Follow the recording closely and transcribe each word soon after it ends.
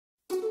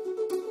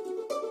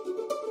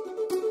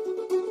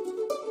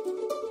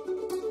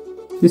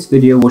This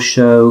video will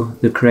show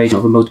the creation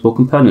of a multiple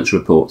components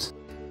report.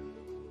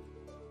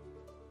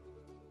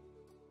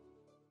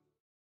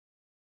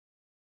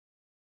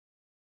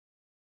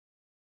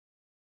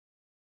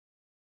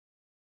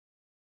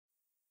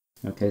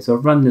 Okay, so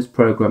I've run this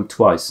program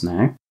twice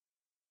now.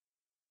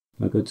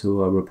 I'll go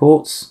to our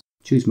reports,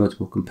 choose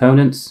multiple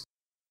components.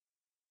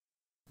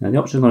 Now the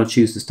option I'm going to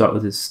choose to start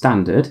with is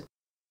standard.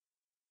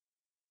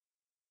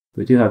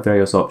 We do have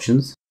various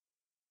options.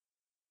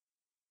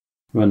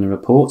 Run the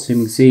report, so you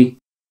can see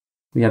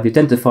we have the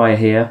identifier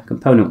here,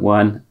 component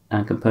 1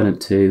 and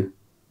component 2,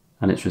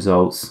 and its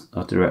results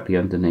are directly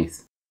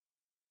underneath.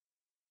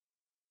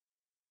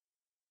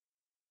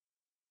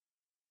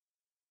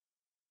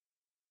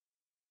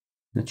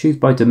 Now choose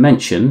by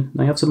dimension.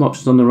 Now you have some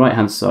options on the right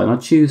hand side. I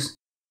choose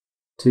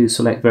to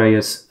select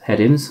various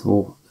headings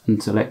or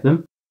unselect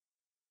them.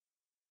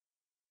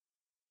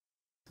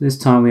 This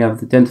time we have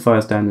the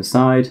identifiers down the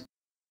side,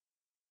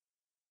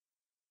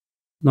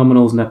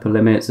 nominals and upper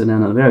limits, and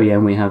then at the very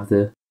end we have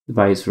the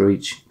values for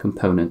each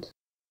component.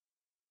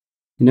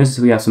 You notice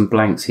we have some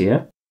blanks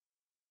here.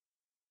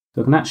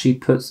 So I can actually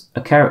put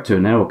a character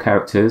in there, or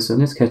characters. So in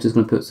this case I'm just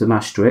going to put some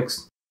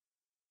asterisks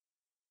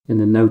in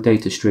the no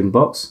data string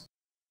box.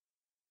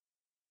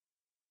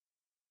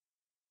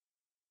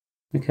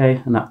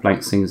 Okay, and that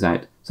blanks things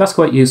out. So that's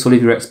quite useful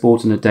if you're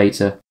exporting the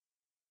data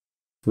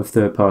for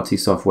third-party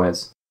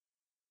softwares.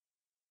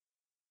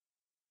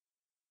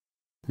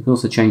 I can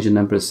also change the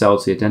number of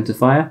cells to the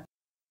identifier.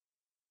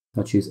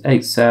 I'll choose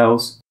 8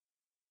 cells.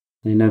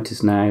 And you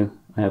notice now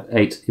I have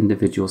 8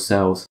 individual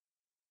cells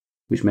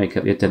which make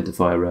up the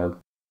identifier row.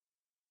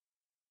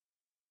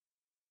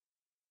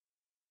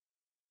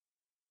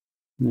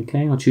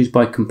 Okay, I'll choose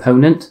by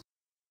component.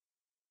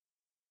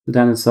 So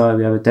down the side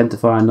we have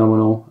identifier,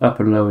 nominal,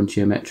 upper and lower and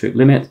geometric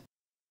limit.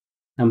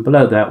 And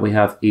below that we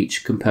have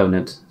each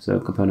component.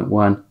 So component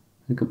 1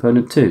 and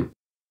component 2.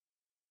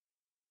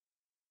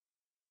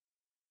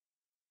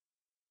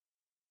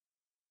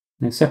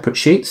 Now separate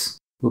sheets,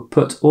 we'll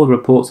put all the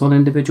reports on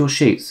individual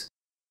sheets.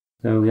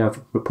 So we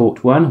have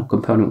report 1 or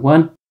component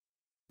 1,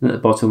 and at the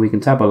bottom we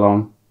can tab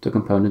along to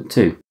component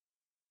 2.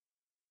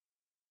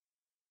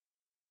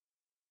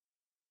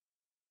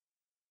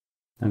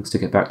 And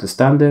stick it back to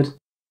standard.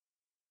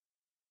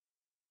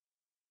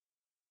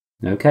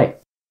 Okay.